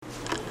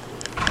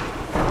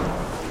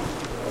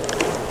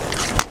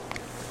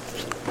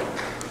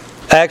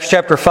Acts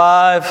chapter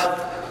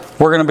 5,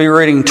 we're going to be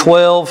reading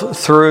 12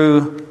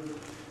 through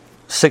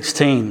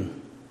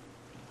 16.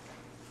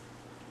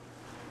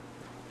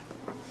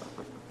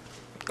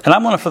 And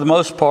I'm going to, for the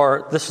most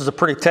part, this is a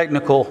pretty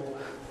technical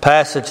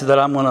passage that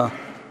I'm going to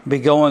be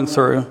going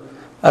through.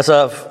 As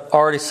I've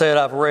already said,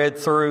 I've read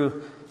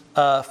through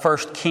 1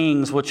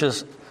 Kings, which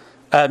is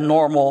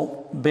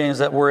abnormal, being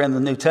that we're in the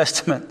New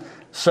Testament.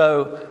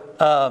 So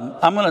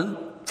I'm going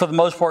to, for the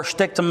most part,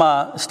 stick to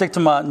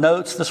my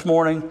notes this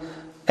morning.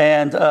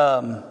 And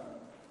I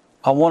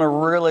want to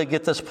really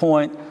get this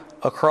point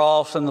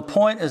across. And the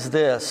point is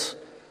this: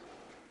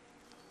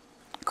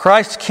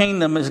 Christ's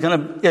kingdom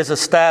is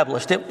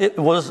established. It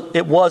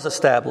was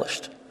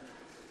established,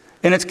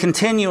 and it's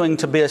continuing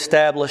to be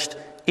established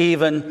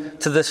even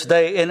to this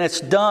day. And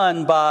it's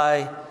done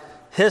by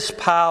His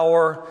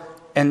power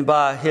and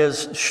by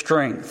His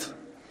strength.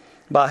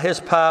 By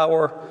His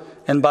power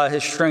and by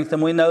His strength.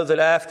 And we know that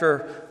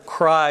after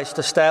Christ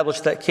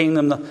established that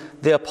kingdom,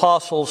 the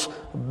apostles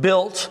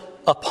built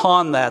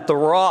upon that. The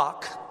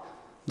rock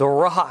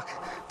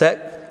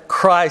that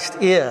Christ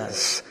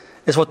is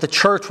what the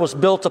church was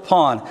built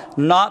upon,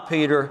 not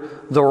Peter,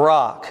 the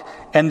rock.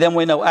 And then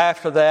we know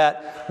after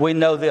that, we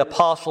know the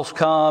apostles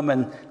come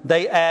and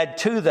they add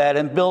to that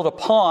and build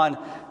upon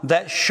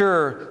that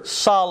sure,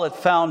 solid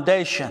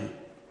foundation.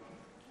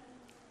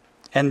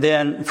 And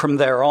then from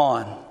there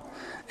on.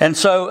 And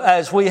so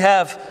as we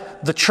have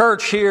the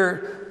church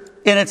here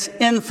in its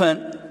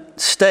infant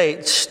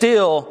state,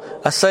 still,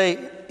 I say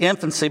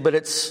infancy, but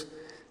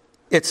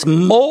it's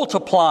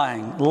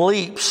multiplying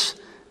leaps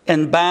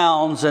and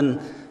bounds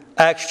in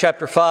Acts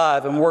chapter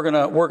 5, and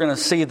we're gonna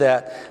see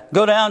that.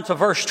 Go down to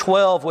verse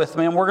 12 with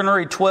me, and we're gonna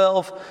read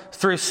 12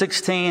 through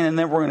 16, and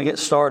then we're gonna get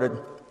started.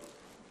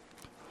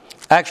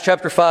 Acts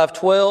chapter 5,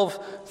 12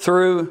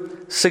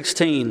 through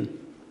 16.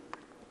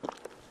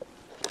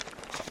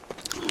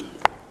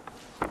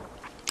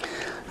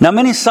 Now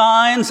many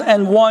signs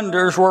and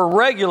wonders were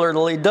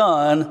regularly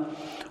done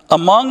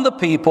among the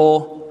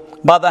people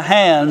by the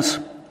hands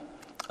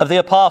of the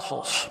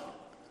apostles.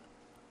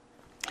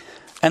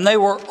 And they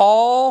were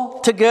all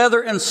together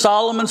in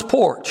Solomon's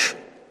porch.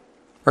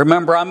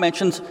 Remember, I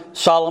mentioned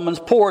Solomon's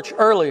porch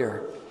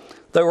earlier.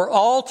 They were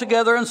all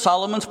together in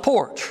Solomon's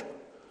porch.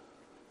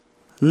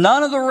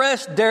 None of the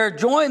rest dared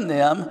join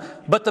them,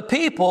 but the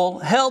people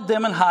held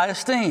them in high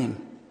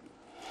esteem.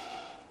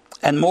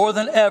 And more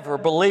than ever,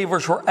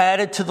 believers were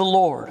added to the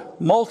Lord,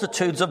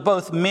 multitudes of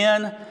both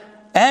men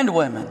and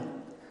women,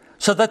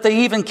 so that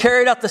they even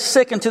carried out the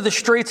sick into the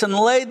streets and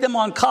laid them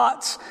on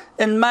cots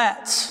and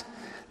mats,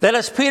 that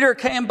as Peter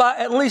came by,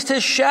 at least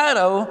his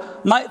shadow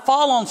might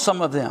fall on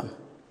some of them.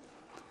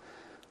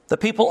 The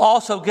people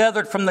also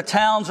gathered from the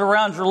towns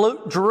around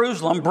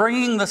Jerusalem,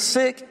 bringing the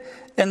sick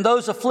and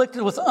those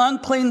afflicted with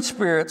unclean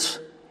spirits,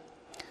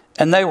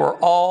 and they were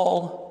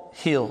all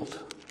healed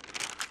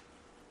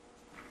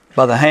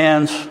by the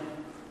hands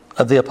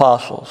of the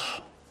apostles.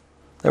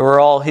 They were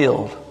all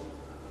healed.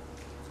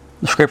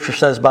 The scripture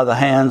says by the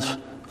hands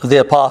of the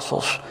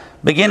apostles.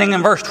 Beginning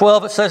in verse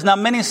 12, it says, Now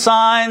many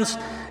signs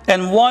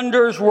and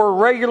wonders were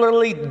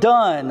regularly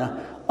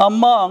done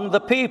among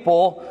the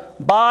people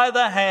by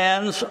the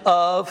hands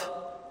of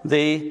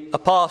the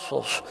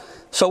apostles.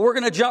 So we're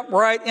going to jump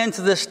right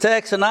into this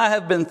text, and I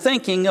have been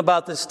thinking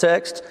about this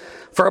text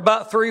for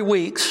about 3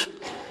 weeks.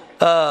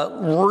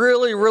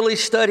 Really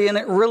studying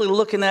it, really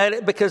looking at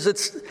it, because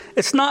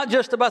it's not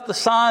just about the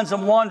signs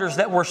and wonders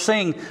that we're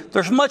seeing.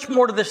 There's much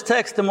more to this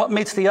text than what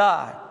meets the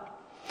eye.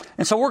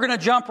 And so we're going to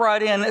jump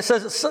right in. It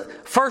says,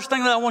 first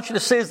thing that I want you to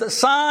see is that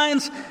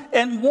signs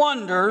and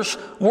wonders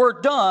were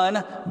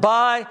done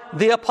by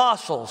the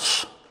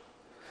apostles,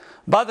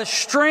 by the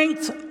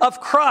strength of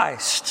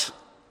Christ,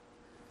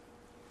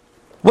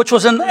 which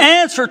was an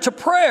answer to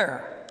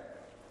prayer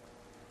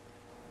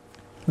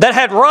that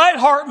had right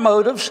heart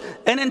motives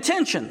and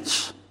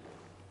intentions.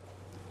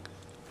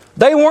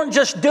 They weren't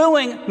just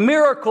doing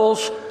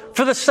miracles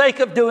for the sake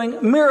of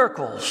doing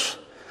miracles.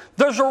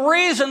 There's a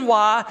reason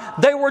why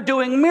they were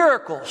doing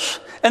miracles.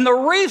 And the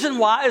reason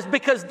why is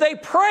because they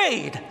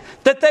prayed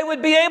that they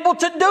would be able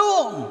to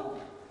do them.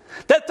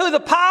 That through the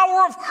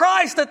power of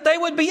Christ that they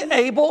would be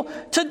able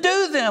to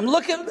do them.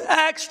 Look at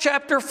Acts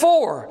chapter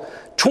 4,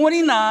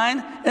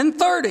 29 and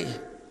 30.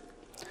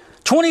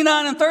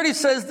 29 and 30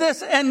 says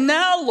this, And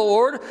now,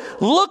 Lord,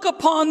 look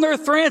upon their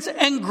threats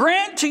and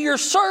grant to your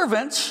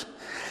servants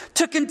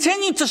to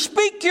continue to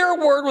speak your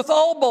word with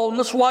all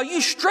boldness while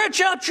you stretch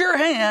out your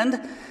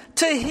hand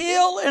to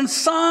heal, and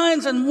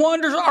signs and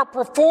wonders are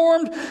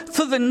performed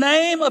through the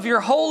name of your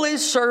holy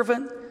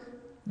servant,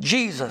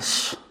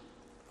 Jesus.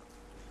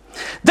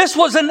 This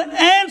was an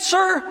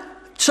answer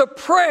to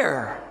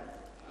prayer.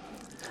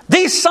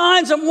 These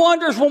signs and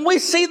wonders, when we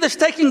see this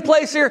taking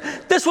place here,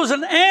 this was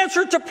an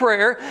answer to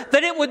prayer,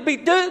 that it would be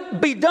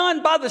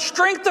done by the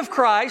strength of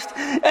Christ,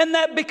 and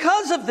that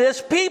because of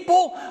this,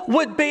 people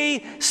would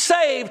be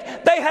saved.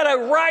 They had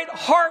a right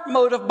heart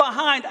motive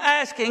behind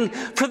asking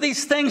for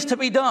these things to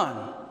be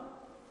done.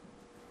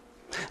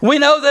 We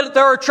know that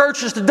there are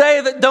churches today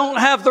that don't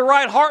have the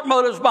right heart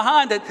motives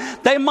behind it.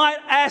 They might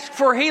ask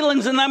for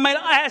healings and they might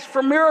ask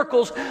for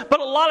miracles, but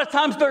a lot of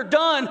times they're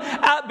done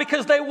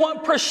because they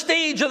want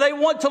prestige or they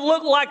want to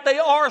look like they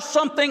are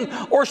something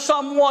or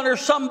someone or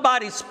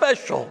somebody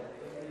special.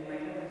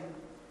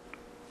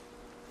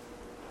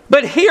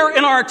 But here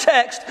in our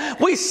text,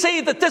 we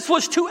see that this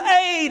was to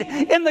aid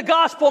in the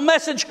gospel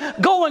message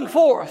going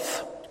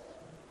forth.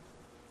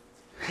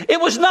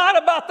 It was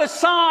not about the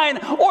sign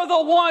or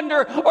the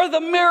wonder or the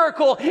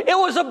miracle. It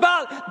was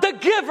about the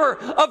giver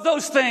of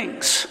those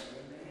things.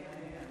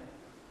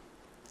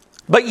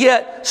 But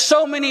yet,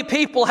 so many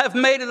people have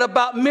made it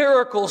about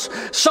miracles.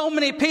 So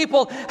many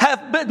people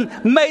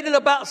have made it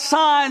about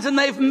signs, and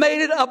they've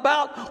made it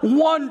about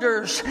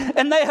wonders.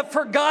 And they have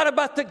forgot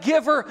about the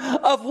giver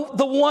of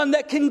the one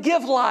that can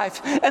give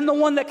life and the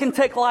one that can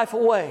take life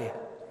away.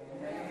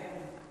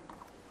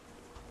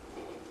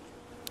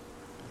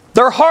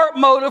 Their heart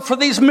motive for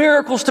these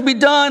miracles to be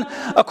done,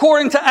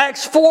 according to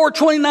Acts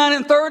 4:29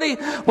 and 30,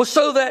 was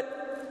so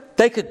that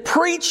they could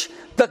preach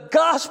the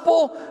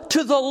gospel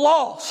to the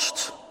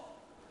lost.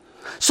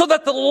 So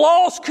that the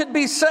lost could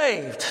be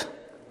saved.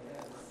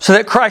 So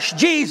that Christ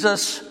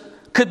Jesus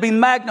could be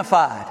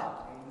magnified.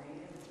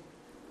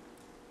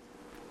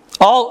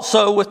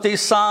 Also, with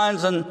these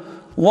signs and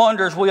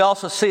wonders, we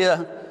also see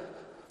a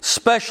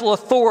special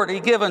authority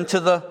given to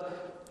the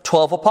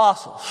 12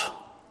 apostles.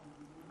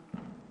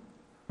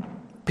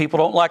 People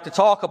don't like to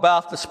talk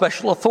about the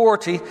special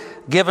authority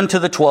given to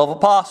the 12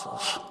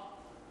 apostles.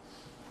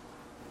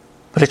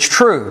 But it's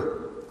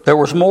true. There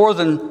was more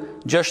than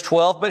just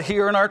 12, but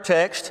here in our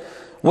text,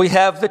 we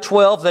have the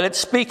 12 that it's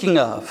speaking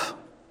of.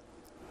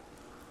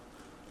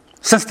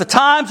 Since the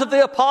times of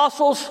the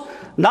apostles,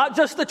 not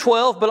just the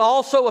 12, but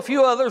also a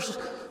few others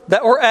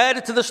that were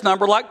added to this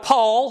number, like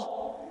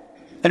Paul.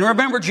 And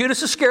remember,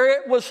 Judas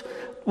Iscariot was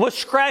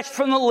scratched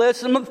from the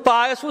list, and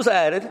Matthias was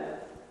added.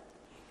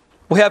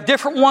 We have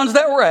different ones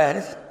that were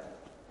added.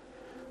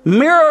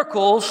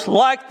 Miracles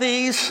like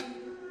these,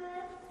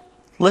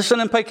 listen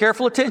and pay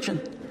careful attention.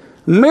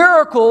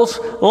 Miracles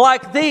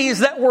like these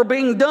that were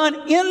being done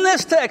in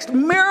this text,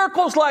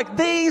 miracles like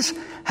these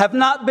have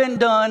not been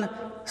done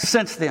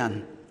since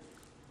then.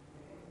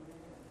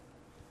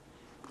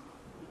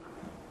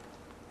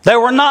 They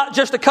were not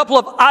just a couple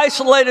of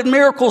isolated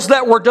miracles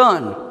that were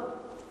done.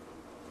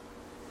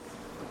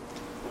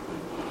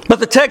 But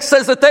the text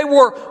says that they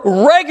were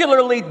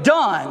regularly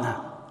done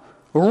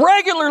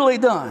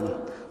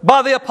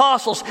by the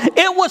apostles.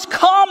 It was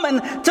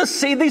common to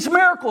see these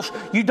miracles.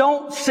 You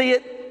don't see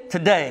it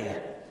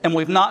today, and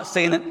we've not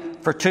seen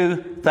it for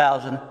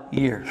 2,000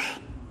 years,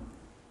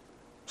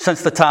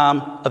 since the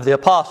time of the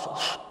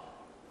apostles.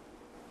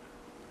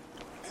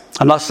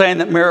 I'm not saying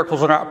that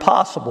miracles are not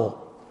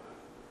possible.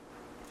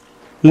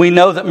 We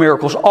know that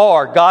miracles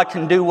are. God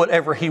can do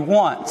whatever He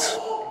wants.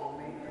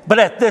 But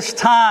at this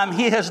time,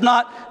 He has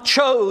not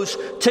chose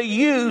to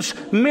use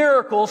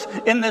miracles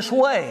in this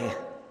way.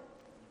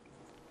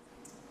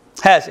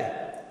 Has He?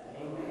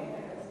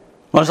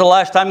 When was the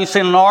last time you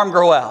seen an arm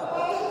grow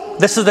out?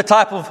 This is the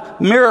type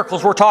of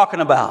miracles we're talking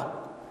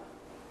about.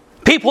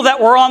 People that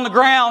were on the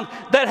ground,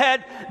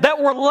 that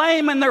were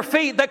lame in their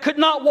feet, that could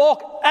not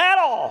walk at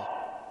all,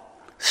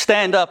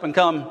 stand up and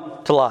come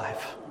to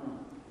life.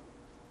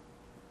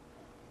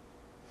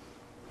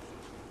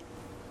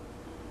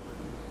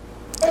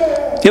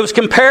 It was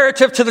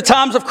comparative to the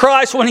times of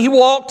Christ when He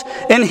walked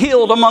and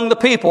healed among the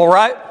people,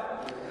 right?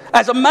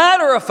 As a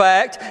matter of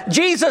fact,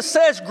 Jesus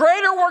says,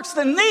 greater works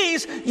than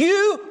these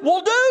you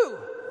will do.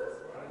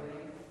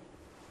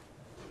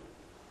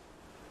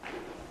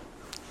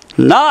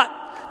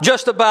 Not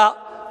just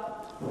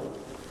about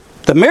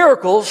the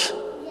miracles,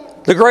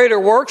 the greater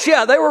works.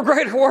 Yeah, they were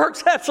greater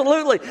works,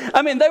 absolutely.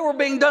 I mean, they were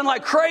being done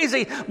like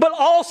crazy, but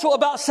also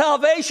about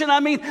salvation.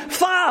 I mean,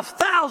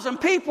 5,000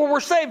 people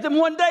were saved in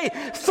one day.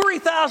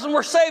 3,000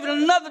 were saved in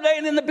another day.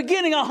 And in the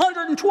beginning,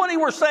 120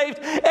 were saved.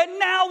 And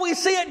now we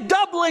see it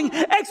doubling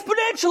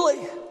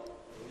exponentially.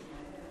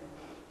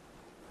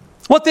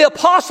 What the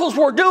apostles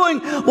were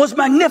doing was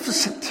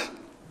magnificent. It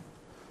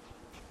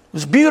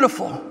was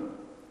beautiful.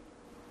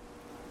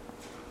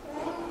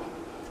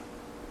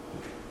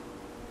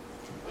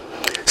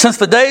 Since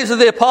the days of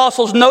the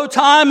apostles, no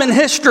time in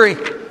history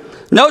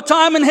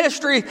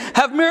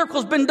have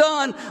miracles been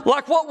done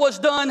like what was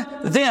done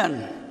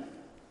then.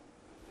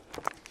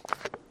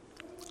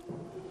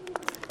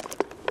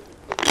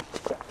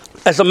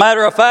 As a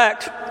matter of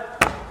fact,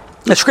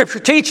 the Scripture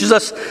teaches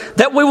us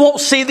that we won't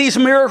see these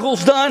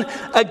miracles done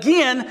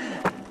again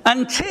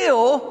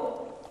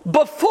until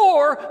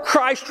before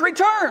Christ's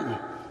return.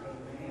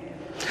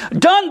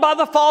 Done by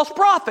the false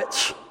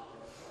prophets.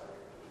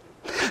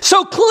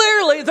 So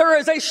clearly there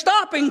is a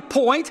stopping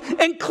point,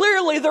 and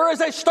clearly there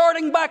is a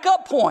starting back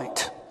up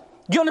point.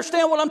 Do you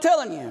understand what I'm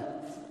telling you?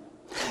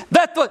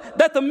 That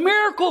the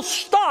miracles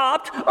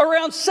stopped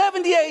around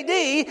 70 AD,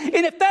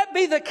 and if that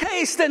be the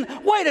case, then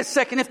wait a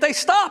second, if they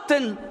stopped,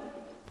 then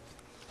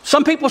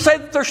some people say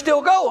that they're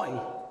still going.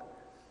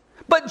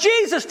 But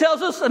Jesus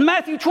tells us in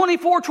Matthew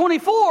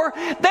 24:24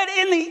 that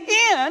in the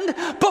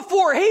end,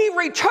 before He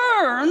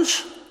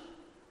returns,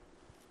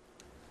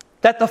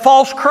 that the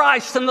false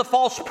Christ and the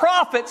false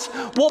prophets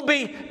will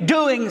be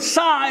doing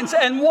signs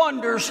and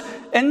wonders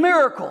and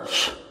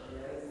miracles.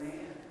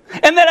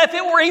 And that if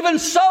it were even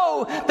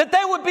so, that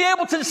they would be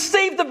able to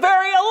deceive the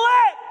very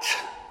elect,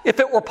 if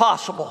it were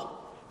possible.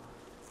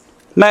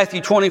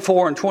 Matthew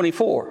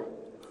 24:24.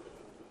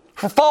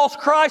 For false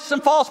Christs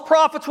and false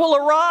prophets will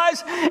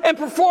arise and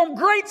perform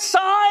great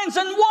signs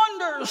and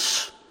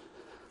wonders,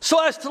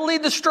 so as to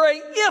lead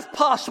astray, if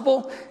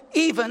possible,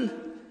 even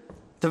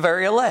the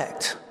very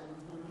elect.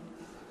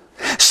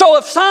 So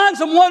if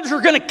signs and wonders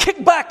are going to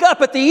kick back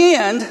up at the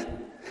end,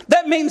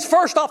 that means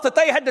first off that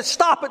they had to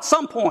stop at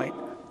some point,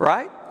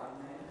 right?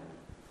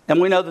 And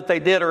we know that they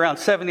did around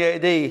 70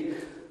 AD,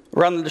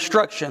 around the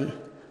destruction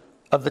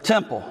of the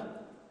temple.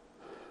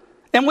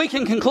 And we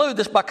can conclude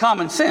this by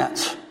common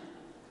sense.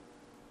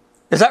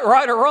 Is that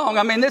right or wrong?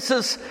 I mean, this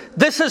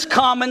is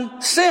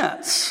common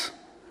sense.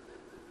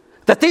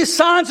 That these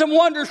signs and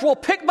wonders will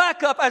pick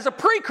back up as a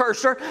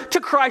precursor to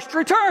Christ's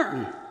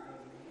return.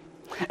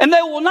 And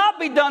they will not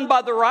be done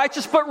by the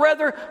righteous, but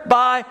rather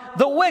by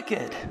the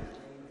wicked.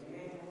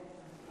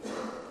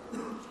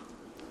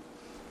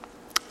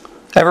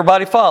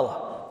 Everybody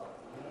follow?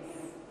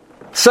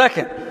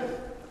 Second,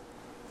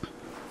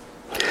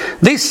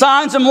 these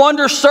signs and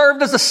wonders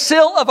served as a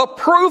seal of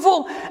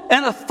approval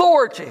and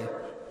authority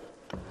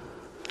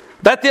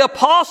that the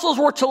apostles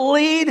were to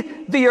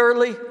lead the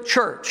early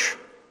church.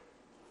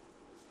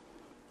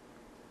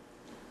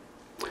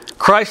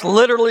 Christ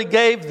literally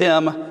gave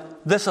them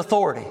this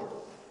authority.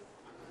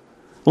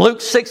 Luke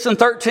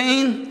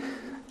 6:13,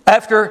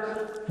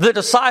 after the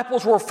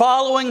disciples were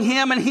following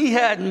Him, and He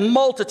had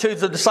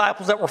multitudes of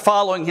disciples that were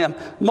following Him,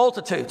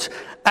 multitudes.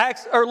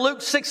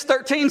 Luke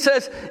 6:13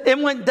 says,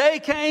 and when day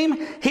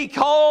came, He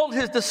called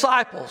His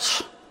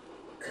disciples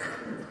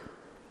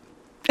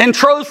and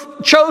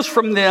chose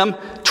from them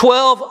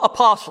 12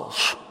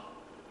 apostles,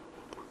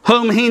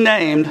 whom He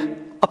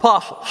named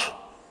apostles.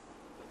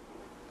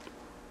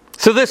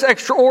 So this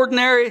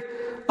extraordinary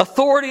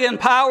authority and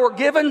power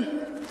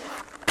given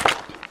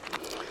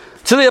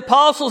to the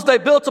apostles, they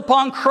built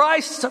upon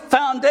Christ's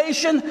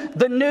foundation,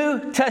 the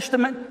New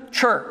Testament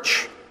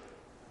church.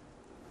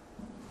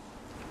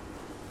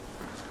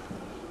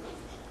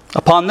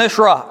 Upon this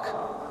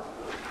rock,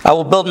 I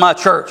will build my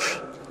church.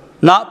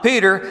 Not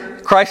Peter.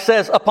 Christ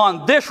says,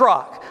 upon this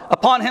rock,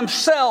 upon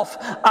Himself,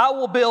 I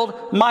will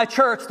build my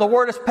church. The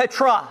word is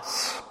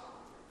Petros.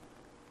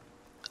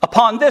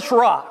 Upon this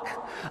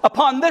rock,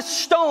 upon this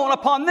stone,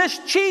 upon this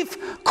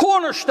chief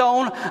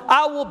cornerstone,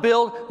 I will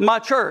build my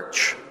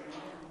church.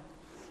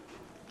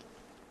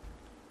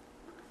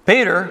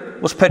 Peter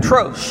was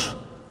Petros,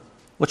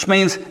 which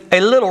means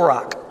a little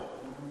rock.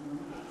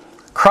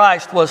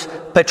 Christ was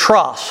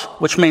Petros,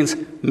 which means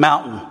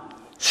mountain,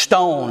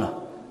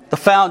 stone, the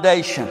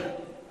foundation.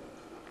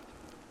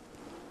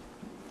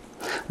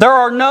 There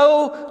are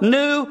no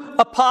new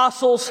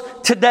apostles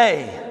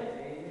today.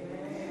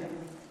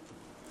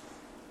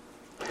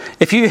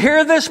 If you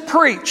hear this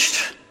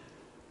preached,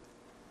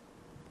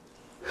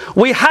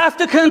 we have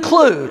to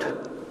conclude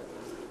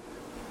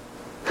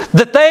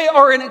that they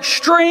are in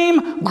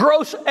extreme,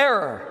 gross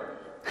error.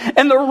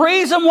 And the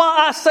reason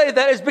why I say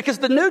that is because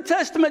the New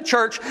Testament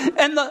church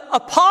and the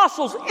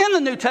apostles in the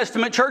New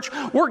Testament church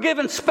were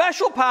given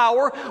special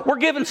power, were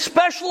given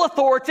special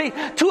authority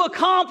to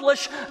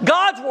accomplish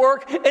God's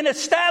work in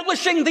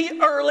establishing the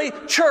early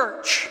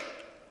church.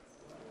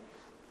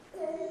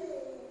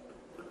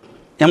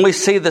 And we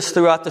see this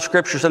throughout the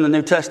scriptures in the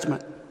New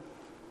Testament.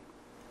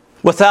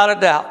 Without a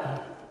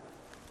doubt.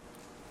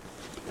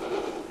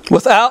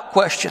 Without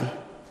question.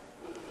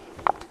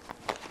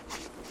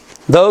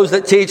 Those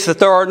that teach that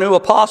there are new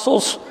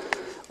apostles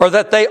or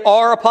that they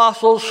are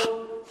apostles,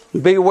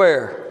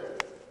 beware.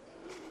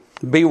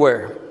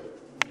 Beware.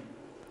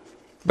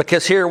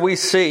 Because here we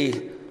see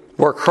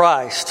where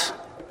Christ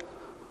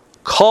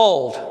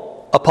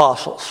called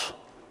apostles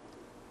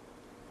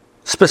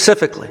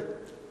specifically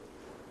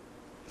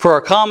for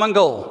a common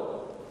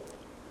goal.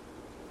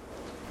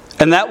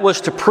 And that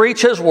was to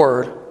preach His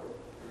word.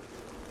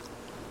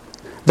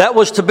 That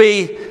was to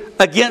be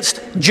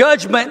against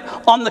judgment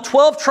on the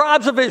 12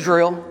 tribes of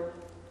Israel.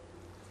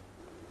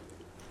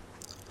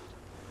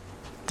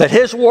 That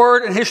His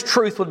word and His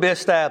truth would be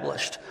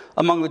established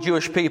among the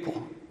Jewish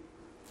people.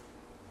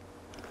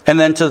 And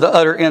then to the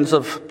utter ends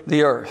of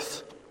the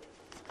earth.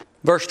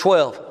 Verse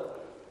 12.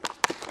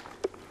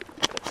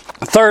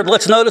 Third,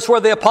 let's notice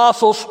where the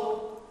apostles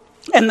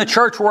and the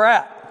church were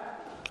at.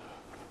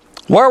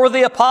 Where were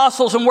the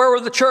apostles and where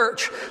were the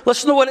church?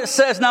 Listen to what it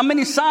says. Now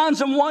many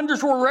signs and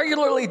wonders were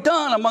regularly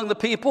done among the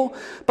people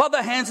by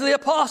the hands of the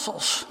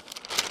apostles.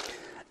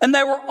 And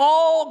they were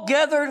all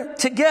gathered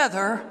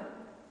together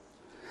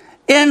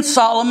in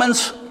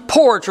Solomon's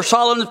porch or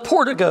Solomon's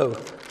portico.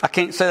 I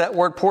can't say that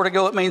word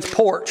portico. It means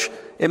porch.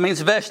 It means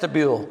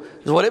vestibule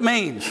is what it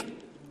means.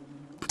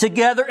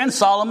 Together in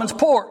Solomon's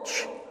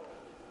porch.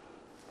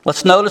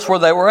 Let's notice where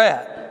they were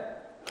at.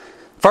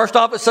 First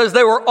off, it says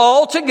they were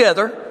all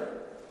together.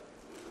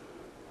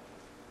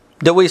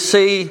 Do we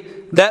see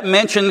that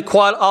mentioned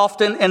quite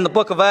often in the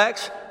book of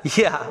Acts?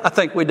 Yeah, I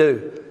think we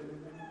do.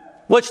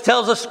 Which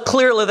tells us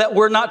clearly that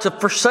we're not to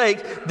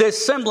forsake the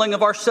assembling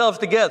of ourselves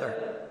together.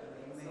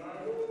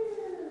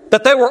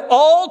 That they were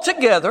all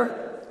together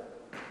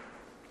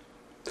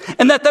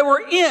and that they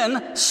were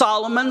in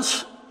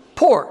Solomon's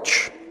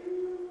porch.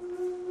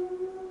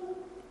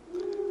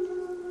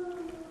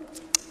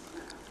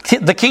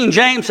 The King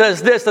James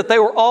says this, that they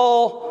were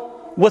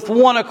all with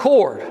one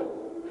accord.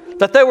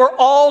 That they were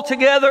all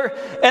together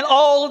and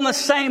all in the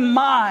same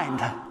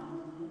mind.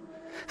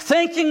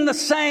 Thinking the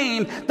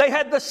same. They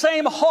had the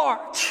same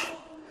heart.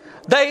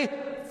 They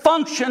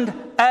functioned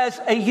as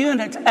a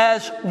unit,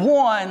 as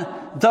one,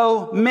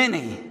 though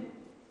many.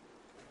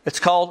 It's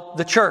called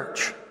the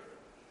church.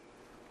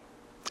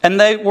 And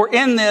they were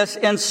in this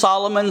in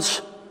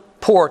Solomon's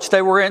porch.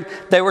 They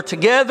were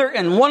together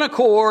in one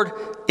accord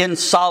in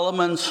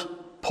Solomon's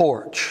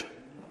porch.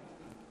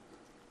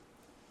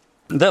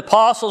 The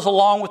apostles,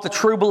 along with the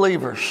true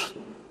believers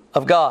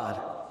of God,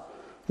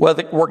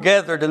 were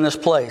gathered in this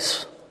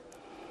place.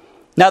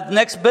 Now, the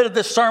next bit of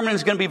this sermon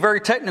is going to be very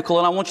technical,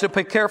 and I want you to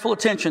pay careful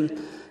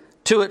attention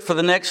to it for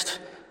the next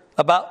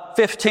about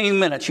 15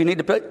 minutes. You need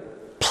to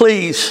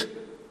please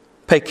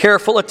pay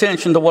careful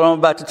attention to what I'm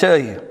about to tell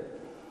you.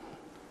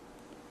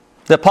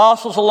 The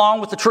apostles,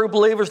 along with the true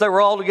believers, they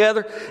were all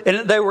together,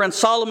 and they were in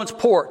Solomon's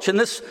porch. And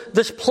this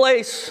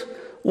place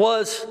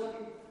was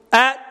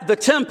at the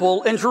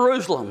temple in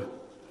Jerusalem.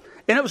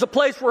 And it was a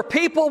place where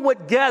people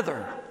would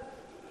gather.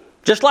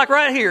 Just like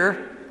right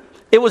here,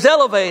 it was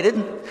elevated.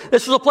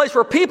 This was a place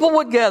where people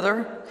would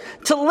gather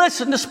to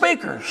listen to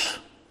speakers.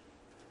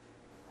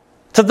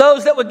 To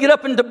those that would get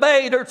up and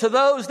debate, or to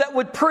those that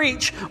would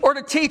preach or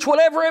to teach,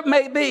 whatever it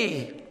may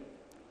be.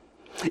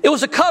 It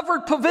was a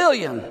covered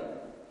pavilion,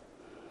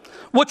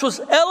 which was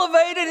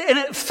elevated, and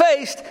it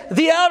faced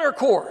the outer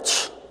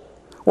courts,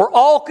 where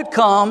all could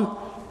come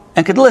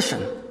and could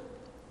listen.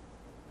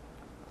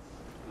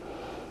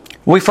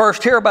 We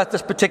first hear about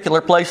this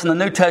particular place in the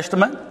New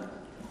Testament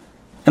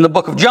in the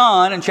book of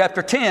John in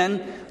chapter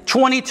 10,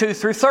 22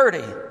 through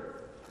 30.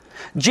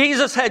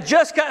 Jesus had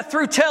just got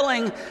through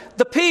telling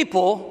the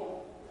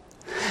people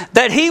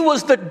that he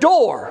was the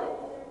door,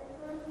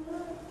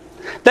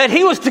 that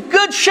he was the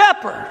good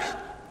shepherd,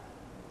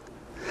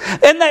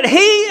 and that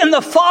he and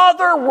the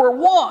Father were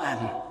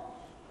one.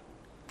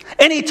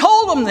 And he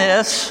told them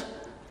this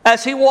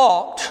as he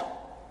walked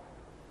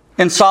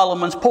in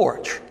Solomon's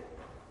porch.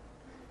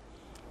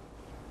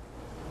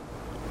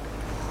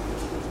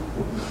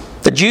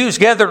 The Jews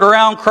gathered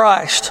around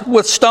Christ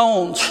with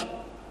stones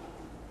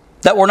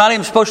that were not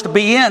even supposed to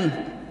be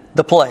in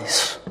the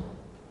place.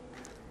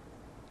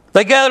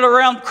 They gathered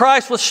around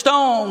Christ with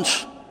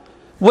stones,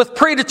 with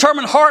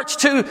predetermined hearts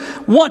to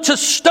want to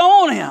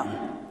stone him,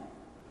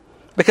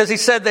 because he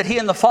said that he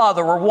and the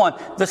Father were one.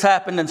 This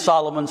happened in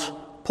Solomon's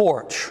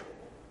porch.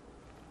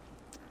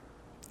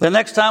 The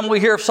next time we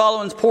hear of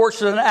Solomon's porch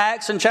is in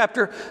Acts in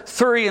chapter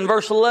 3 and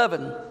verse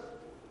 11.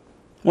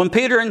 When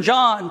Peter and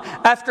John,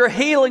 after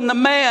healing the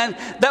man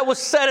that was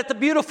set at the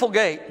Beautiful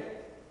Gate,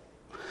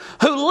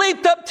 who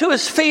leaped up to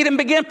his feet and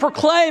began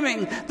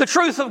proclaiming the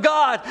truth of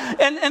God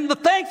and the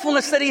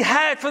thankfulness that he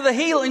had for the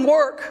healing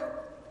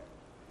work.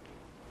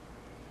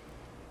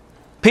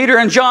 Peter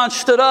and John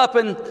stood up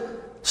in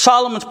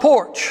Solomon's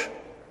porch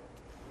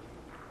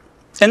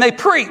and they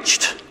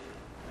preached.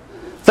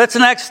 That's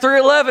in Acts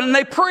 3:11. And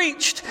they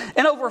preached,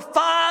 and over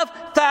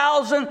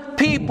 5,000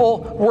 people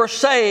were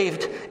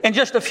saved. And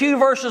just a few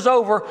verses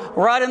over,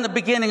 right in the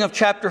beginning of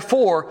chapter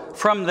 4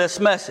 from this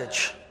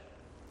message.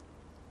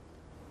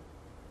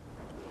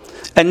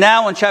 And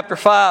now in chapter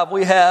 5,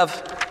 we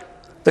have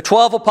the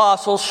 12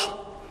 apostles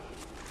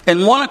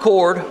in one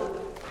accord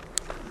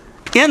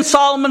in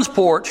Solomon's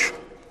porch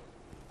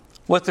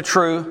with the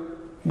true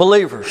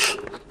believers.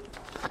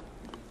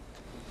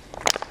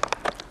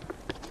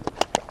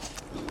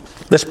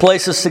 This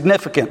place is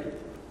significant.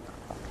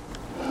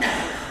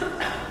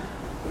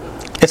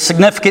 It's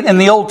significant in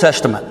the Old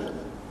Testament.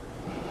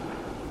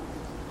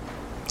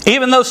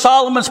 Even though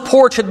Solomon's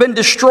porch had been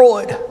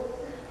destroyed.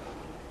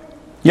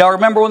 Y'all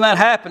remember when that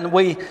happened?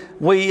 We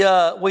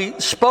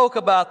spoke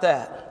about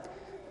that.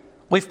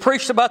 We've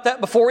preached about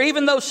that before.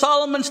 Even though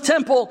Solomon's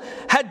temple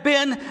had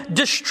been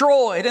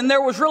destroyed and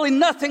there was really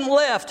nothing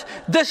left,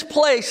 this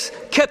place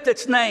kept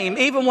its name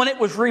even when it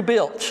was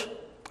rebuilt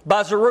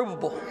by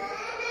Zerubbabel.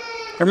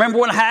 Remember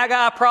when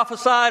Haggai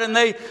prophesied and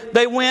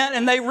they went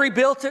and they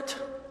rebuilt it?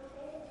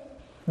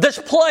 This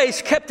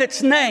place kept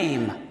its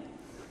name,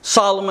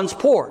 Solomon's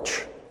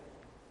porch.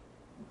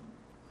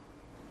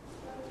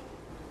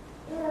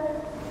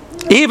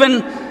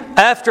 Even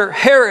after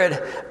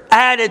Herod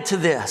added to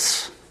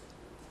this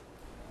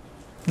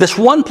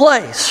one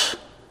place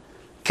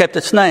kept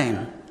its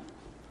name.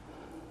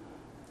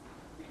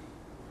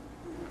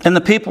 And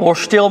the people were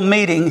still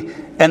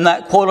meeting in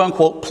that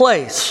quote-unquote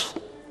place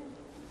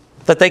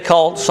that they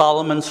called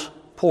Solomon's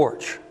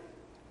porch.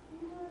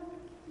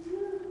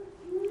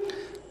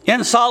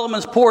 In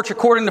Solomon's porch,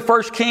 according to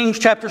 1 Kings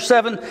chapter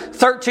 7,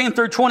 13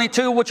 through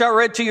 22, which I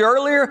read to you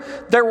earlier,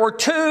 there were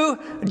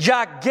 2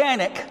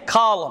 gigantic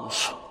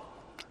columns,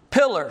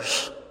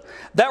 pillars,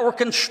 that were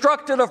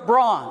constructed of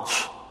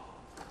bronze.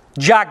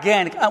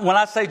 Gigantic. When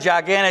I say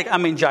gigantic, I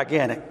mean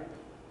gigantic.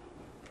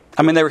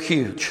 I mean, they were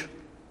huge.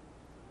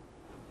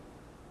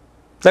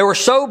 They were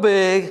so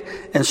big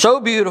and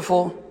so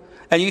beautiful,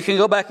 and you can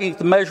go back and get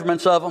the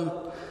measurements of them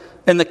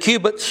and the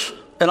cubits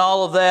and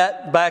all of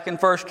that back in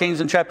 1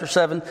 Kings in chapter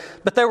 7.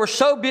 But they were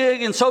so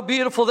big and so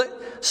beautiful that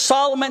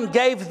Solomon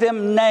gave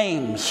them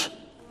names.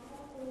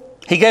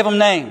 He gave them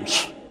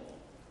names.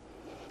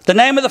 The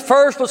name of the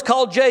first was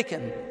called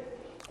Jachin,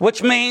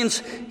 which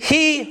means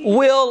he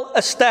will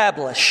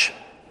establish.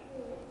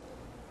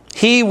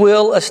 He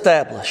will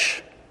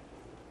establish.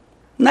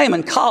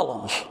 Naming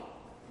columns.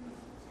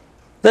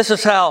 This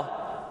is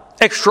how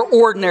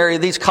extraordinary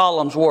these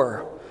columns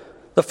were.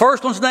 The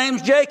first one's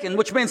name's Jachin,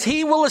 which means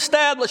he will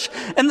establish.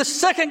 And the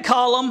second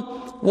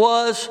column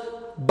was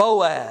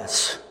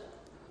Boaz,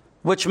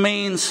 which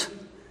means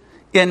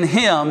in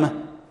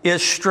him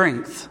is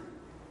strength.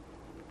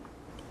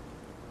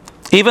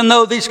 Even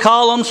though these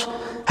columns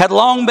had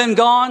long been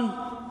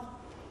gone,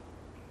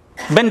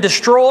 been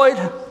destroyed,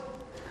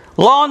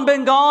 long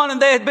been gone,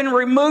 and they had been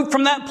removed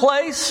from that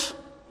place,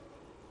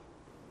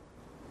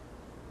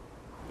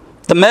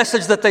 the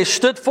message that they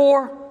stood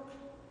for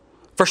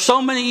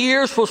so many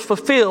years was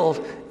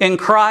fulfilled in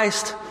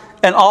Christ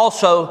and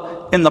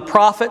also in the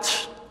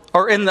prophets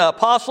or in the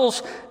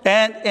apostles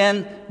and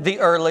in the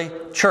early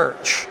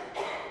church.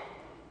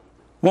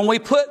 When we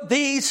put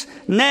these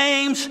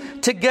names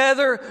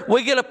together,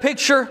 we get a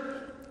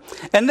picture,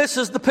 and this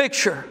is the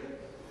picture.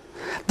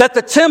 That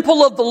the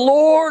temple of the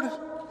Lord,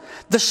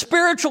 the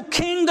spiritual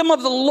kingdom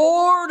of the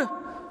Lord,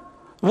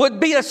 would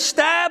be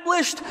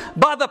established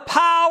by the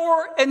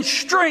power and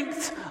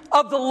strength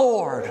of the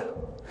Lord.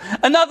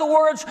 In other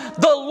words,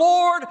 the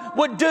Lord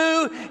would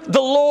do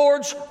the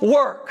Lord's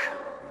work.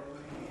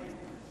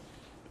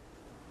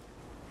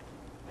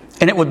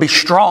 And it would be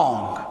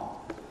strong.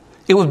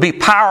 It would be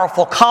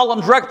powerful.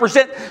 Columns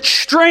represent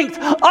strength,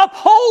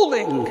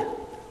 upholding.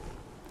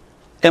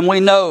 And we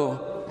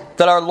know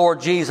that our Lord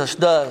Jesus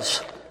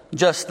does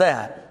just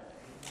that.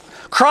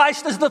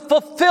 Christ is the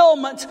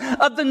fulfillment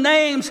of the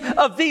names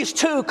of these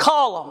 2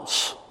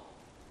 columns.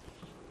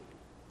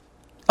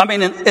 I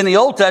mean, in the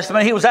Old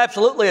Testament, he was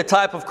absolutely a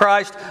type of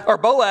Christ, or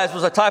Boaz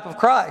was a type of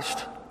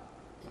Christ.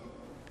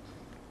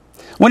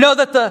 We know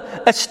that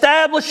the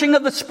establishing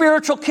of the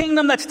spiritual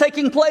kingdom that's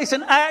taking place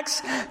in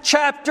Acts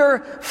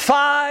chapter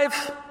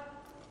 5,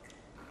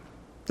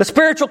 the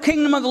spiritual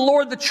kingdom of the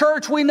Lord, the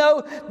church, we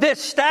know the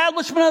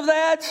establishment of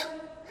that.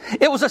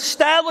 It was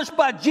established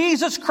by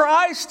Jesus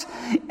Christ,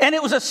 and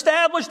it was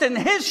established in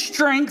his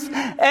strength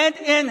and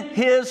in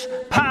his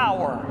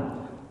power.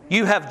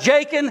 You have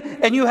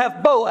Jachin and you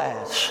have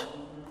Boaz.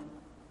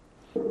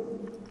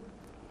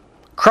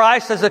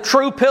 Christ as a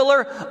true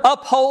pillar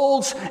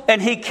upholds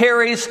and he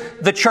carries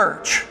the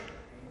church.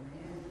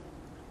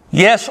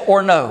 Yes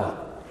or no?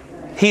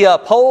 He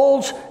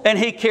upholds and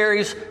he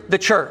carries the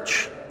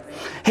church.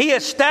 He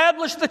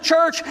established the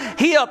church,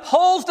 he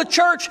upholds the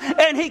church,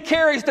 and he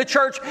carries the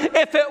church.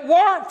 If it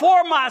weren't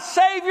for my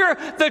Savior,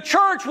 the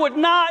church would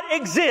not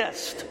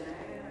exist.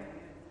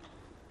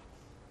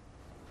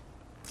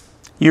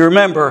 You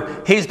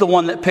remember, he's the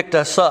one that picked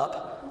us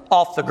up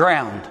off the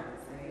ground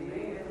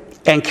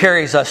and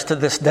carries us to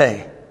this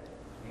day.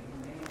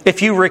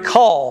 If you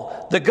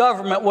recall, the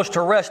government was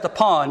to rest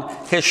upon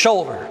his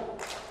shoulder.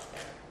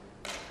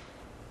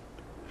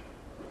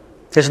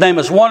 His name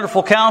is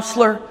Wonderful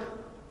Counselor,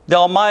 the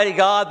Almighty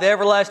God, the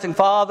Everlasting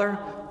Father,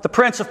 the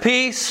Prince of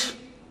Peace.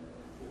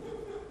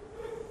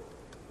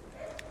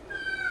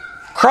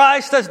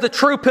 Christ as the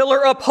true pillar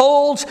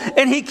upholds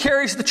and he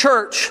carries the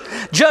church,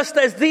 just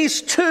as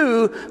these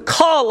 2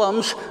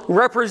 columns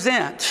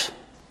represent.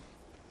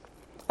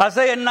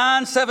 Isaiah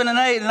 9, 7, and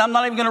 8, and I'm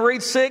not even going to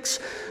read 6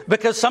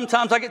 because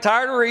sometimes I get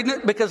tired of reading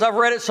it because I've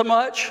read it so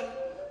much.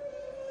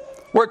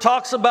 Where it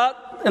talks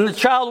about, and the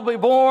child will be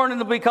born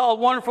and will be called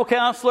Wonderful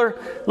Counselor.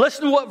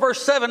 Listen to what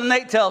verse 7 and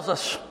 8 tells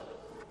us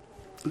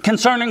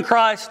concerning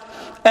Christ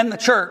and the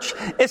church.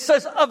 It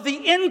says, of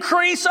the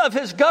increase of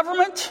his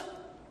government.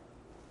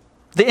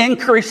 The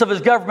increase of his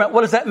government,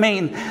 what does that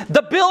mean?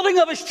 The building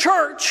of his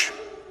church.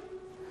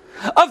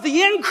 Of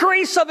the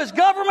increase of his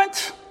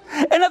government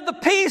and of the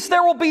peace,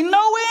 there will be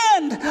no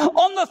end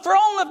on the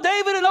throne of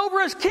David and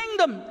over his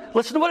kingdom.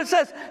 Listen to what it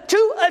says.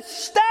 To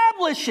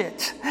establish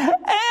it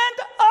and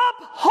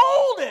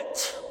uphold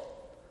it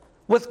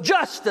with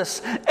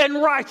justice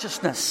and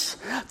righteousness.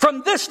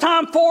 From this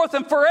time forth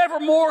and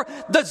forevermore,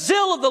 the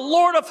zeal of the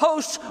Lord of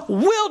hosts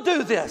will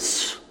do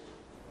this.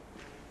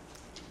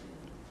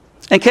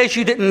 In case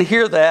you didn't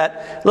hear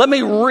that, let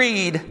me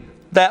read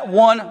that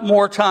one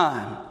more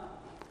time.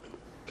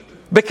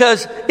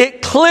 Because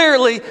it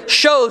clearly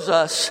shows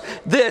us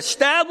the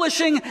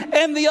establishing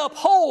and the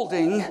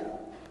upholding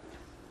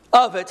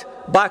of it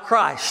by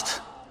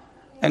Christ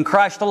and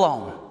Christ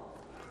alone.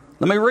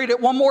 Let me read it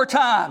one more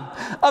time.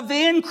 Of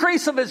the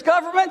increase of his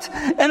government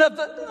and of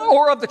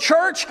the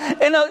church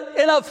and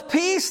of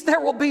peace there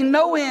will be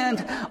no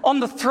end on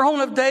the throne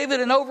of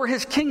David and over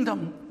his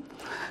kingdom,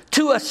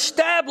 to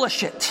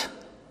establish it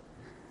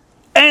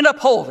and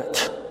uphold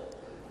it.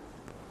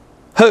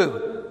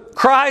 Who?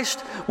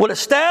 Christ would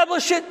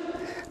establish it.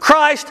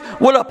 Christ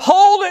would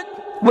uphold it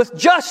with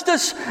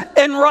justice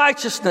and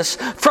righteousness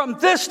from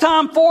this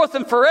time forth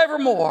and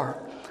forevermore.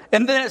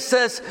 And then it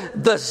says,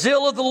 the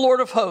zeal of the Lord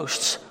of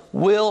hosts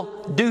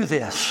will do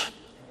this.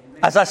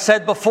 As I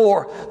said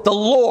before, the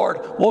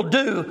Lord will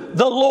do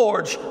the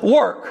Lord's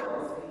work.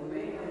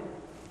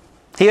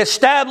 He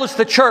established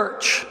the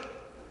church.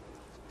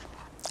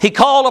 He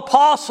called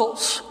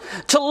apostles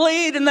to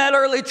lead in that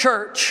early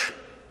church.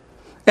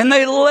 And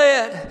they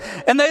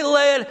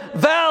led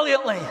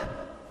valiantly.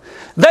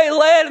 They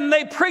led and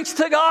they preached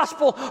the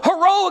gospel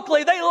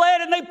heroically. They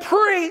led and they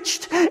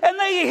preached and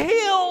they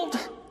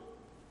healed.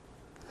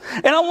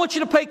 And I want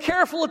you to pay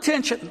careful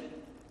attention.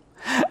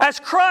 As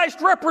Christ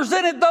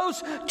represented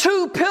those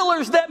two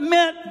pillars that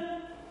meant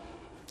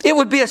it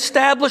would be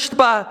established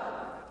by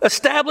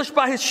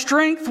his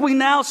strength, we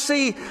now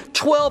see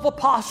 12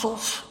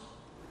 apostles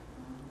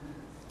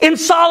in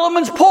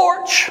Solomon's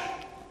porch.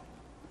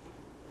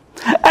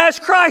 As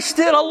Christ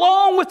did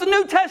along with the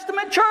New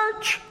Testament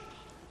church.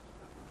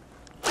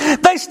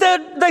 They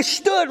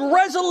stood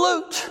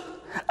resolute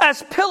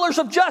as pillars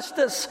of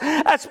justice,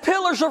 as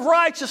pillars of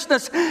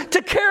righteousness,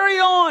 to carry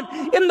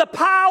on in the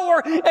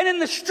power and in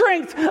the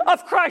strength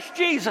of Christ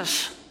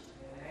Jesus.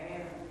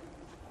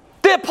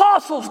 The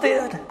apostles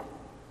did.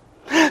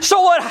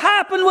 So what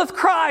happened with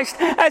Christ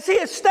as he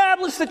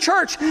established the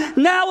church,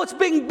 now it's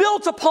being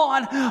built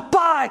upon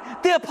by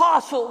the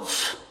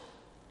apostles.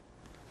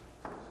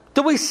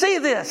 Do we see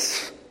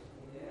this?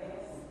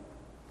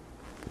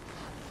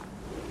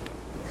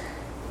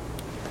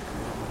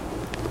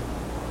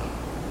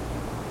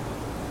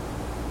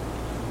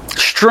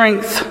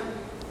 Strength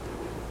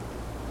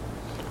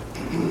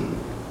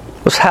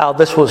was how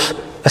this was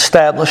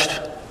established.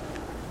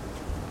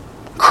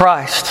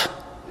 Christ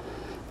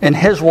and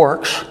his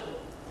works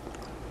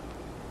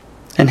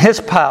and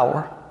his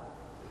power,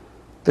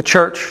 the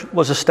church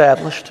was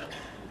established.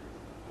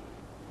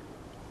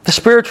 The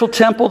spiritual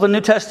temple, the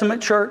New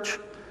Testament church,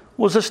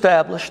 was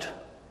established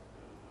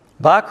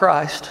by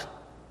Christ.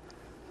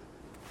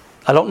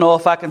 I don't know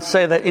if I can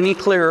say that any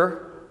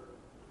clearer.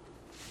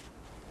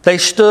 They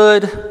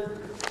stood,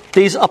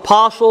 these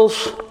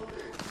apostles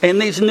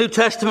and these New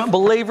Testament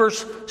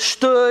believers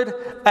stood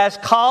as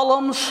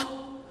columns,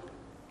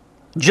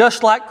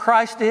 just like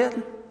Christ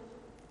did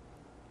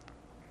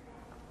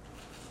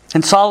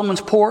in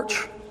Solomon's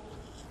porch.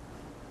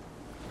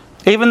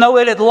 Even though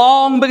it had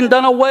long been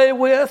done away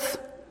with,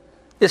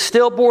 it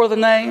still bore the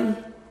name.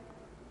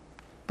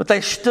 But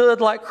they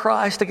stood like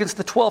Christ against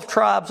the 12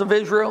 tribes of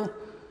Israel,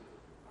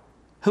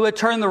 who had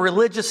turned the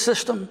religious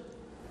system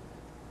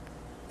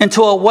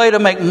into a way to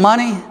make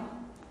money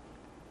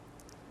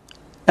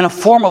and a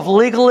form of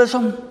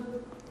legalism.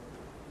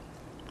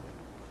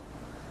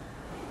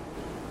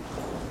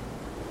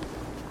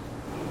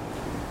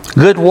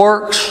 Good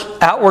works,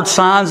 outward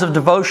signs of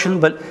devotion,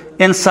 but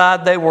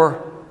inside they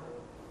were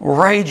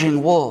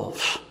raging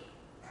wolves.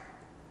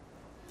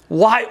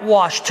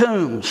 Whitewashed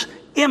tombs,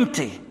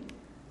 empty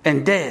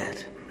and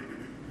dead.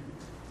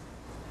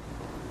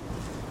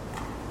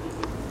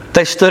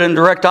 They stood in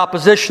direct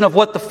opposition of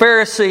what the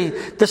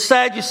Pharisee, the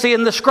Sadducee,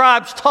 and the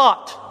scribes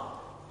taught.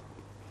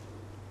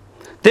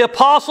 The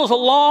apostles,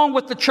 along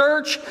with the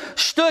church,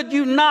 stood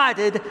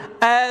united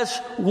as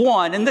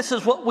one. And this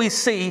is what we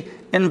see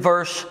in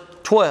verse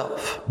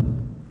 12.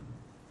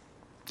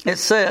 It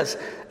says,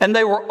 and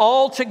they were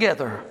all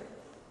together,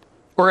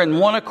 or in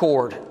one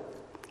accord,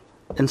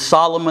 in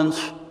Solomon's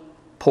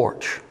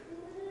porch.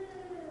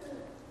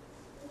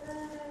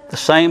 The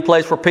same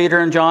place where Peter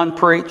and John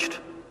preached.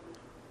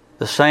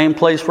 The same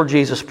place where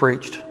Jesus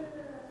preached.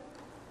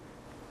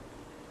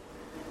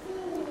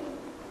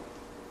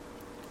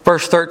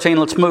 Verse 13,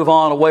 let's move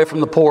on away from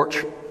the porch.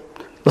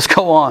 Let's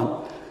go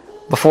on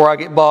before I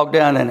get bogged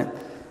down in it.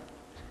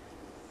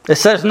 It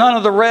says, none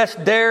of the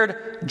rest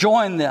dared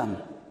join them.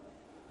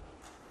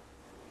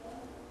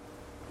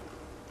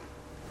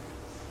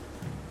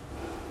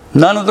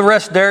 None of the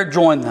rest dared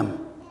join them.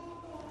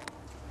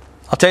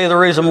 I'll tell you the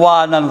reason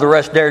why none of the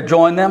rest dared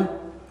join them.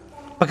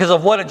 Because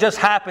of what had just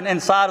happened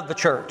inside of the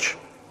church.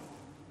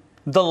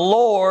 The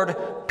Lord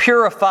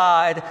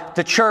purified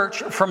the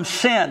church from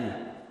sin.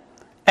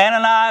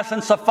 Ananias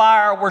and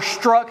Sapphira were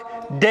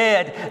struck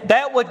dead.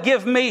 That would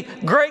give me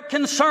great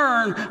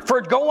concern for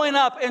going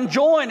up and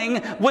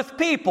joining with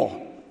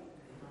people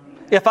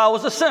if I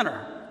was a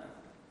sinner.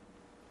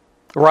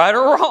 Right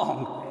or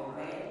wrong.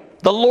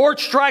 The Lord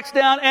strikes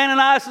down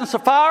Ananias and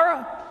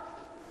Sapphira.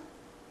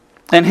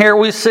 And here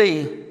we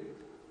see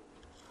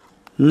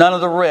none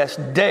of the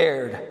rest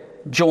dared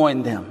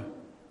join them.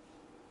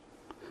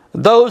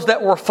 Those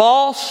that were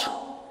false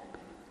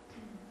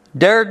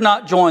dared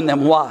not join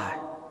them. Why?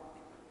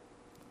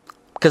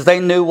 Because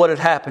they knew what had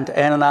happened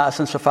to Ananias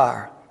and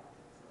Sapphira.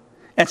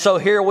 And so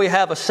here we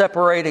have a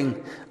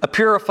separating, a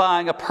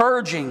purifying, a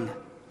purging.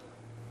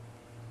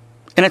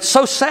 And it's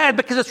so sad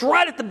because it's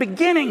right at the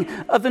beginning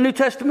of the New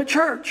Testament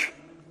church.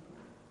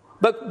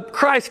 But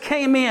Christ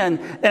came in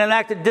and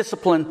enacted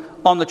discipline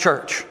on the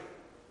church.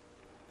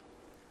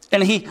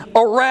 And He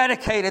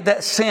eradicated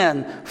that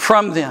sin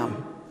from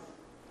them.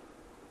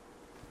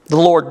 The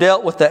Lord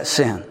dealt with that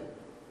sin.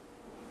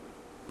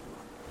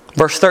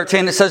 Verse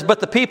 13, it says,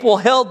 "But the people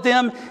held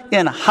them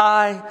in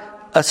high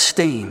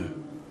esteem."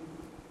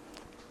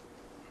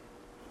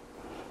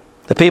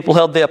 The people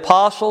held the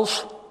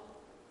apostles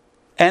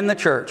and the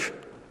church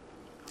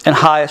in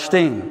high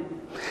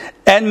esteem.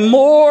 And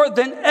more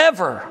than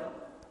ever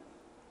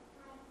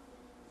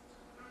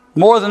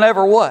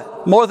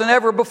what? More than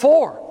ever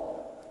before.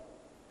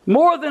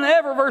 More than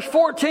ever, verse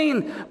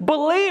 14,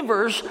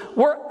 believers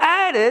were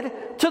added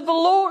to the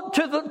Lord,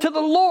 to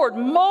the Lord,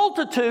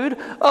 multitude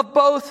of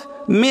both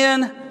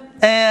men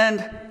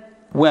and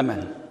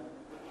women.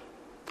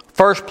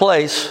 First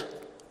place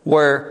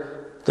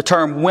where the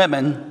term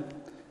women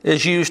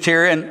is used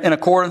here in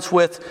accordance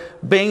with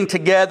being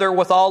together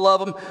with all of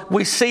them.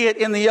 We see it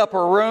in the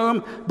upper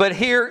room, but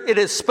here it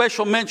is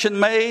special mention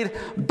made,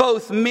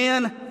 both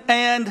men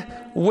and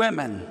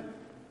women.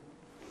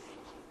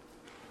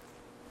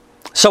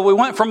 So we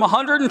went from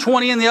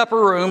 120 in the upper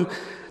room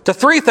to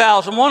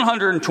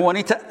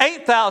 3,120 to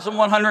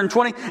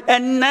 8,120,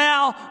 and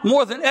now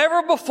more than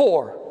ever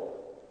before,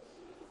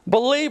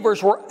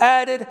 believers were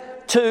added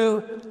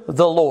to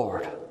the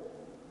Lord.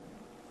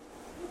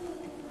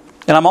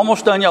 And I'm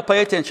almost done. Y'all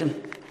pay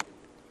attention.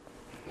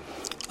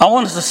 I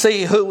want us to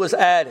see who was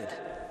added.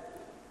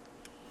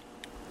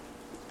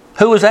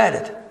 Who was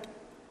added?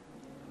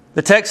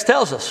 The text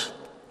tells us.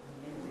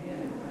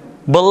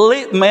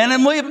 Men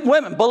and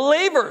women.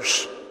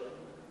 Believers.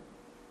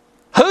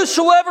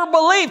 Whosoever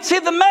believed. See,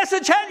 the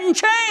message hadn't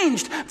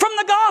changed from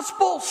the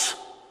Gospels.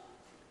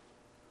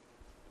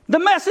 The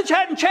message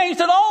hadn't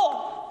changed at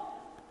all.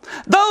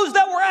 Those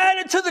that were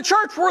added to the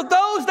church were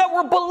those that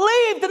were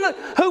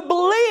who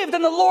believed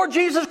in the Lord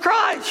Jesus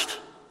Christ.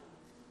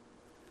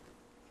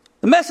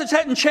 The message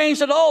hadn't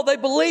changed at all. They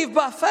believed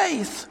by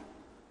faith.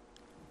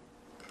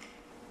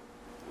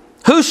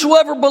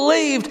 Whosoever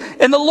believed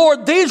in the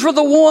Lord, these were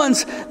the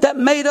ones that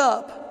made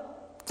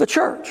up the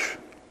church.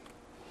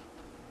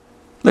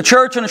 The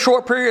church in a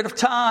short period of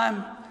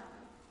time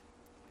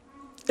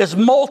is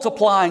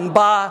multiplying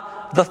by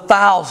the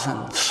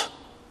thousands.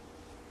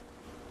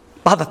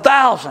 By the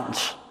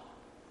thousands.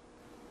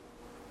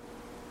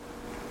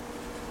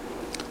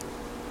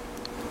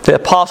 The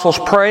apostles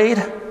prayed.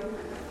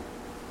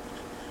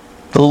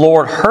 The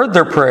Lord heard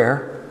their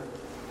prayer.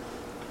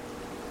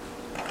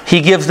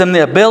 He gives them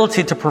the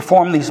ability to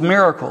perform these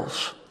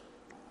miracles.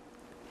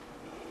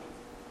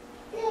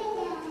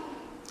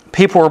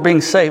 People were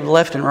being saved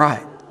left and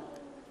right.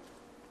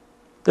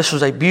 This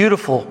was a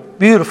beautiful,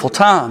 beautiful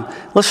time.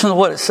 Listen to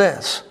what it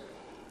says.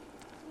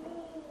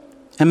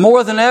 And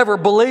more than ever,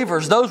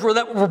 believers, those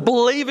that were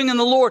believing in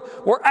the Lord,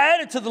 were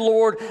added to the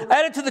Lord,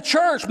 added to the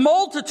church,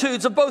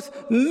 multitudes of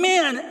both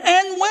men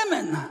and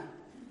women,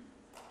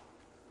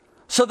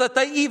 so that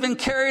they even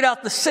carried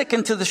out the sick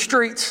into the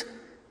streets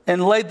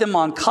and laid them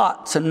on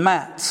cots and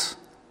mats,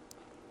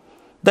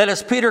 that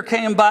as Peter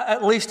came by,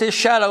 at least his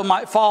shadow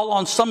might fall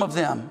on some of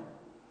them.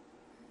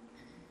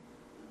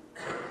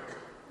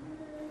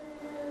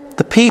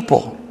 The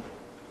people,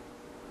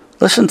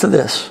 listen to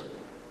this.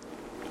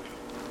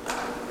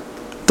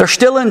 They're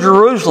still in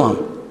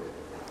Jerusalem.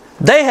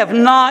 They have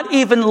not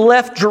even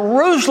left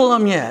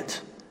Jerusalem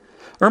yet.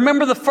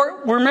 Remember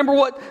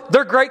what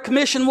their Great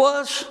Commission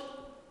was?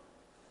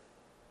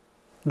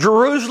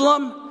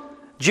 Jerusalem,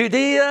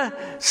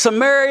 Judea,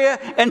 Samaria,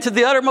 and to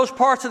the uttermost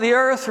parts of the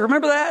earth.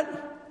 Remember that?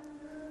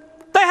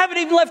 They haven't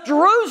even left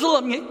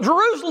Jerusalem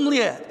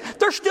yet.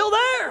 They're still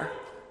there.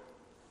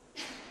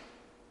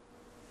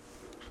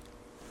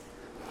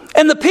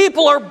 And the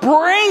people are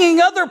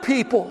bringing other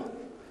people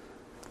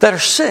that are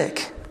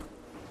sick.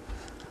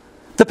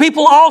 The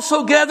people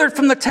also gathered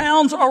from the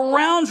towns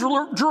around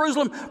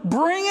Jerusalem,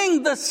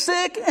 bringing the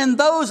sick and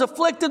those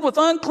afflicted with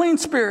unclean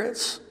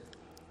spirits.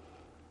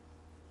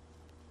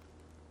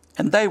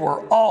 And they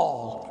were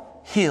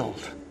all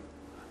healed.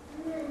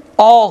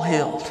 All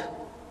healed.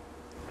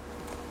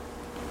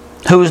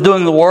 Who was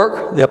doing the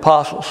work? The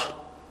apostles.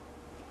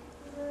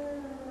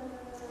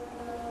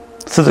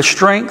 Through the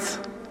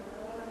strength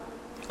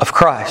of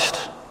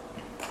Christ.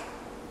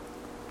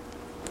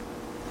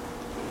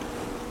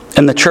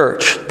 And the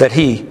church that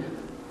He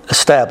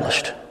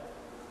established.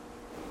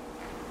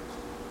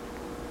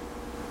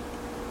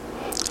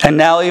 And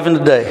now even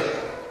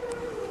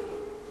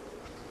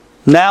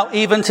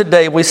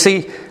today, we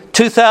see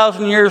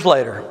 2,000 years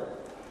later,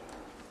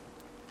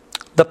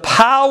 the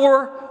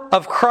power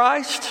of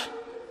Christ,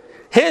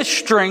 His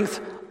strength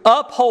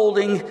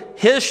upholding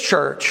His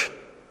church,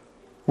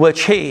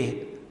 which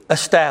He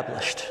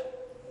established.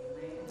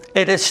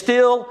 It is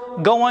still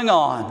going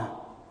on.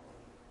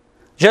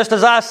 Just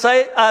as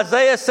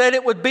Isaiah said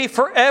it would be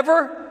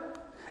forever,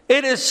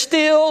 It is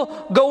still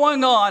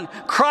going on.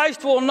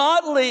 Christ will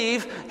not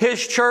leave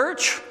His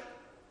church,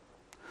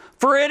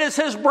 for it is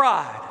His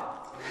bride.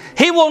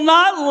 He will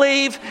not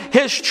leave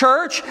His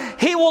church.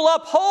 He will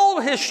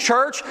uphold His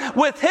church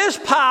with His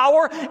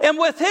power and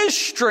with His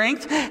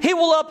strength. He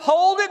will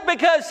uphold it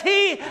because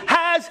He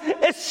has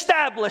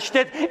established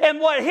it. And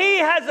what He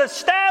has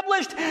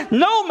established,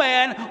 no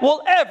man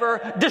will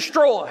ever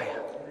destroy.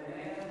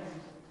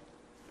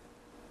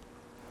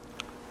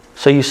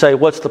 So you say,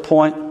 what's the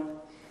point?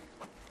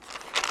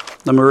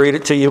 Let me read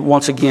it to you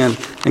once again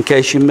in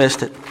case you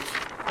missed it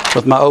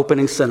with my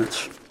opening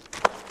sentence.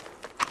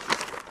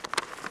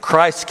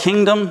 Christ's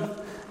kingdom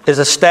is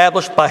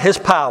established by His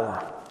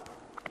power.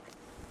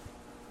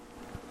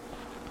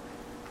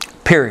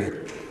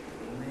 Period.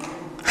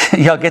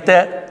 Y'all get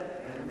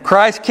that?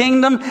 Christ's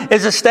kingdom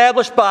is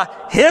established by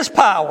His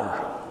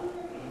power.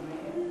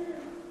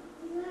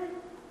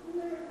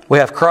 We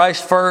have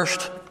Christ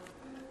first.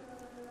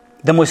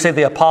 Then we see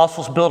the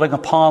apostles building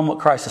upon what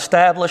Christ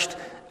established.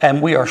 And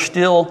we are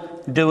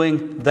still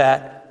doing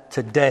that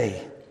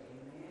today.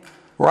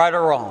 Right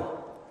or wrong?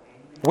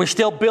 Are we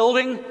still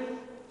building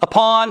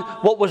upon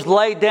what was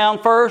laid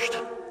down first?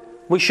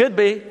 We should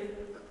be.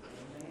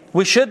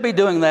 We should be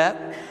doing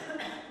that.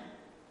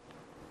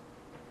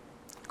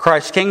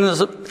 Christ's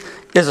kingdom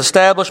is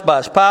established by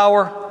His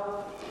power,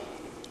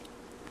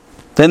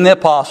 then the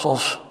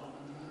apostles,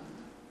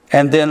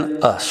 and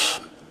then us.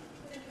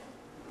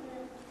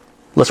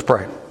 Let's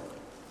pray.